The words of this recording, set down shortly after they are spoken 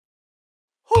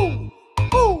Hoo!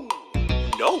 Hoo!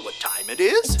 Know what time it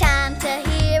is? It's time to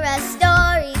hear a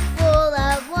story full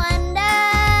of wonder.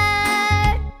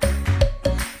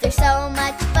 There's so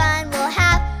much fun we'll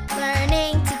have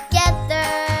learning together.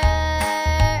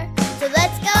 So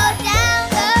let's go down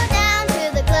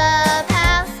to the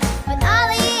clubhouse with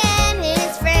Ollie and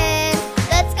his friends.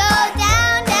 Let's go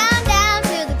down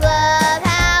to the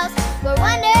clubhouse where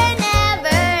wonder never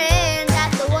ends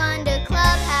at the Wonder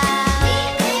Clubhouse.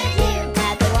 Meet with you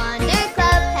at the Wonder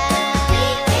Clubhouse.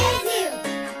 Meet with you.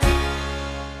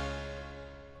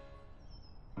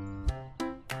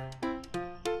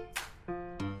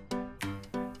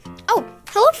 Oh,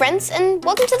 hello friends, and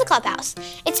welcome to the clubhouse.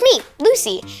 It's me,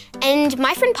 Lucy, and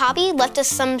my friend Poppy left us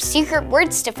some secret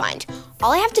words to find.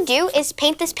 All I have to do is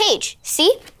paint this page.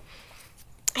 See?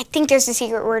 I think there's a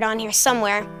secret word on here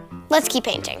somewhere. Let's keep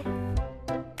painting.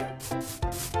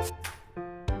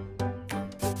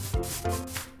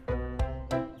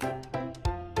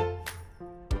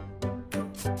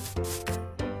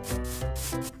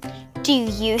 Do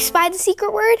you spy the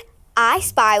secret word? I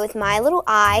spy with my little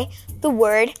eye the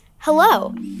word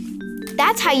hello.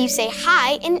 That's how you say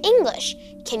hi in English.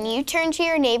 Can you turn to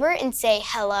your neighbor and say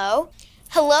hello?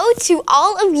 Hello to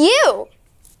all of you.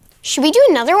 Should we do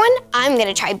another one? I'm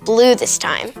gonna try blue this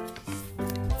time.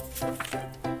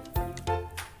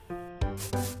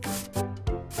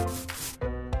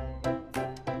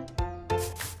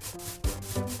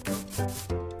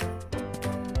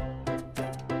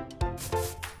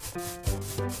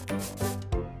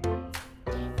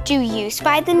 Do you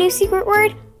spy the new secret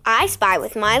word? I spy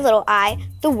with my little eye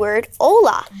the word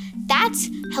hola. That's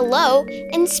hello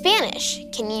in Spanish.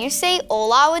 Can you say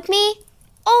hola with me?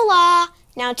 Hola.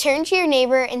 Now turn to your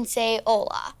neighbor and say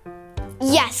hola.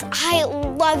 Yes, I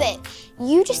love it.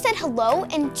 You just said hello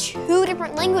in 2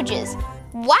 different languages.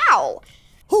 Wow.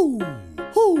 Hoo!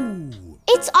 Hoo!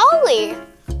 It's Ollie.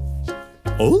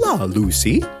 Hola,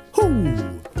 Lucy. Hoo!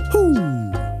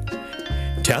 Hoo!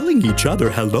 Telling each other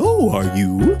hello, are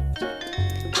you?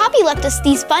 Poppy left us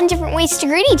these fun different ways to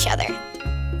greet each other.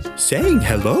 Saying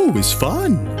hello is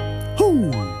fun.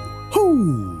 Hoo!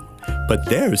 Hoo! But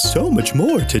there's so much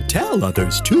more to tell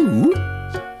others too.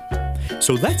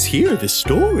 So let's hear the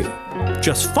story.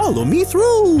 Just follow me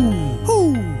through.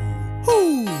 Hoo!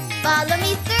 Hoo! Follow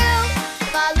me through,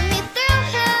 follow me through,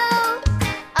 who?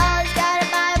 Ollie's got a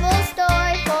Bible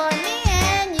story for me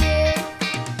and you.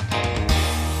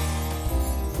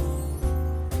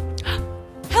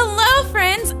 Hello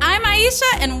friends, I'm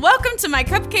Aisha and welcome to my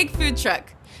cupcake food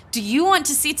truck. Do you want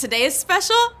to see today's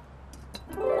special?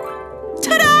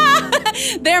 Ta-da!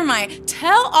 They're my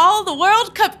Tell All the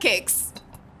World cupcakes.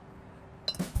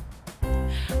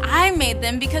 I made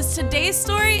them because today's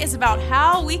story is about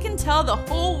how we can tell the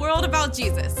whole world about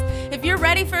Jesus. If you're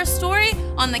ready for a story,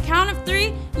 on the count of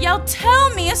 3, yell, "Tell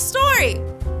me a story."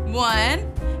 1,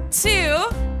 2,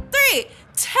 3.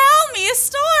 Tell me a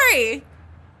story.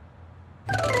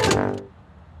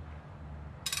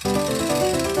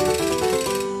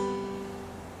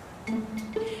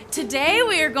 Today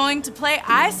we are going to play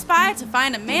I Spy to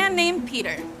find a man named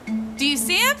Peter. Do you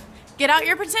see him? Get out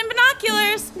your pretend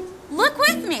binoculars. Look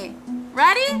with me.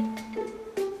 Ready?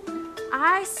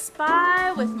 I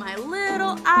spy with my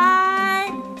little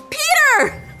eye.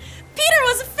 Peter! Peter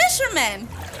was a fisherman.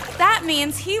 That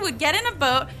means he would get in a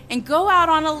boat and go out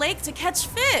on a lake to catch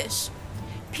fish.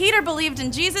 Peter believed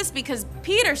in Jesus because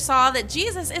Peter saw that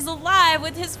Jesus is alive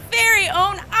with his very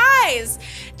own eyes.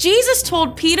 Jesus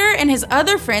told Peter and his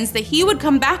other friends that he would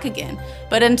come back again.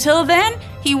 But until then,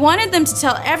 he wanted them to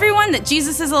tell everyone that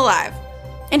Jesus is alive.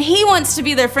 And he wants to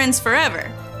be their friends forever.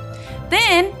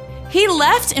 Then, he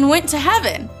left and went to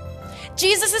heaven.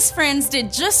 Jesus' friends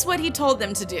did just what he told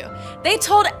them to do. They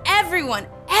told everyone,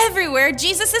 everywhere,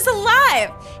 Jesus is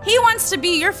alive. He wants to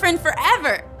be your friend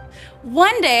forever.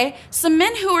 One day, some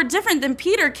men who were different than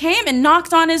Peter came and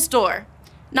knocked on his door.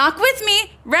 Knock with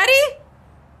me. Ready?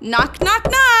 Knock, knock,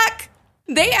 knock.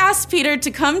 They asked Peter to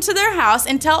come to their house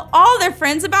and tell all their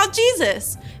friends about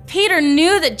Jesus. Peter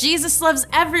knew that Jesus loves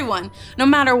everyone, no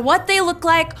matter what they look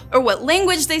like, or what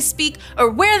language they speak, or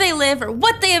where they live, or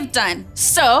what they have done.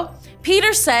 So,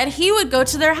 Peter said he would go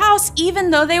to their house even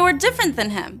though they were different than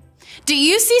him. Do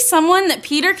you see someone that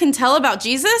Peter can tell about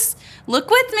Jesus? Look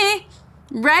with me.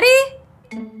 Ready?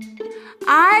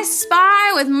 I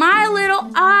spy with my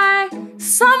little eye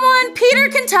someone Peter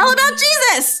can tell about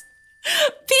Jesus.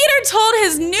 Peter told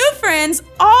his new friends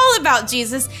all about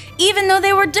Jesus, even though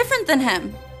they were different than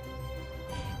him.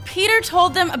 Peter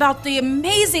told them about the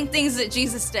amazing things that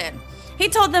Jesus did. He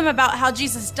told them about how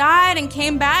Jesus died and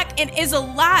came back and is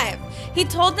alive. He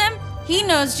told them He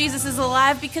knows Jesus is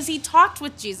alive because he talked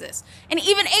with Jesus and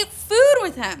even ate food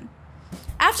with him.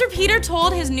 After Peter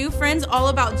told his new friends all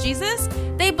about Jesus,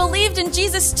 they believed in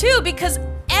Jesus too because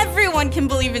everyone can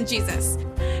believe in Jesus.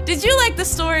 Did you like the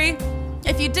story?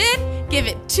 If you did, give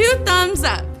it 2 thumbs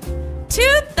up.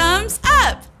 2 thumbs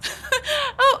up!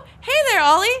 Oh, hey there,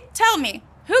 Ollie. Tell me,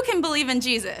 who can believe in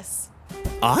Jesus?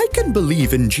 I can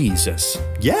believe in Jesus.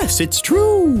 Yes, it's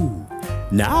true.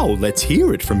 Now let's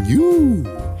hear it from you.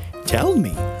 Tell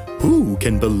me, who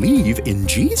can believe in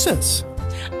Jesus?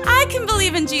 I can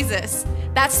believe in Jesus.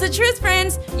 That's the truth,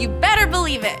 friends. You better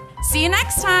believe it. See you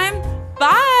next time.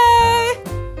 Bye!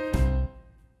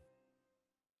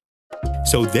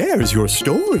 So there's your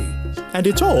story, and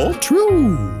it's all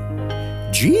true.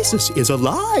 Jesus is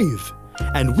alive,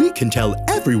 and we can tell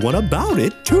everyone about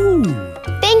it too.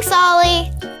 Thanks,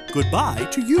 Ollie. Goodbye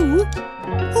to you.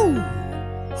 Hoo,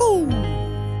 hoo.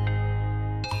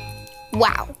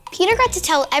 Wow, Peter got to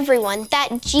tell everyone that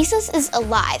Jesus is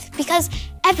alive because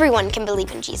everyone can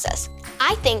believe in Jesus.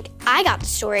 I think I got the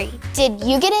story. Did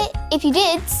you get it? If you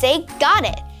did, say got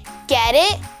it. Get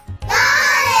it?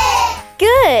 Got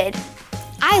it! Good.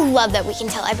 I love that we can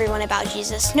tell everyone about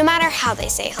Jesus, no matter how they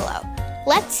say hello.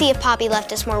 Let's see if Poppy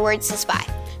left us more words to spy.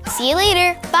 See you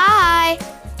later. Bye.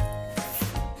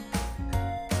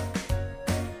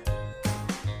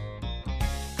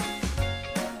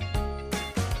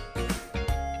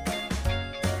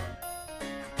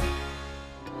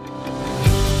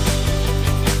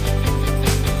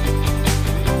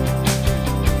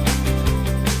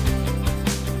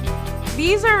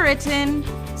 These are written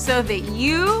so that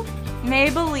you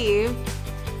may believe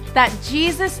that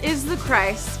Jesus is the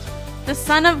Christ, the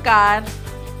Son of God.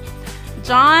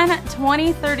 John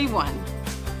 20:31.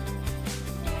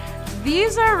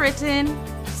 These are written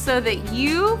so that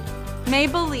you may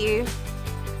believe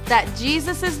that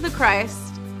Jesus is the Christ,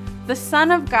 the Son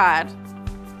of God.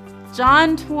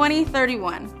 John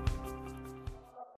 20:31.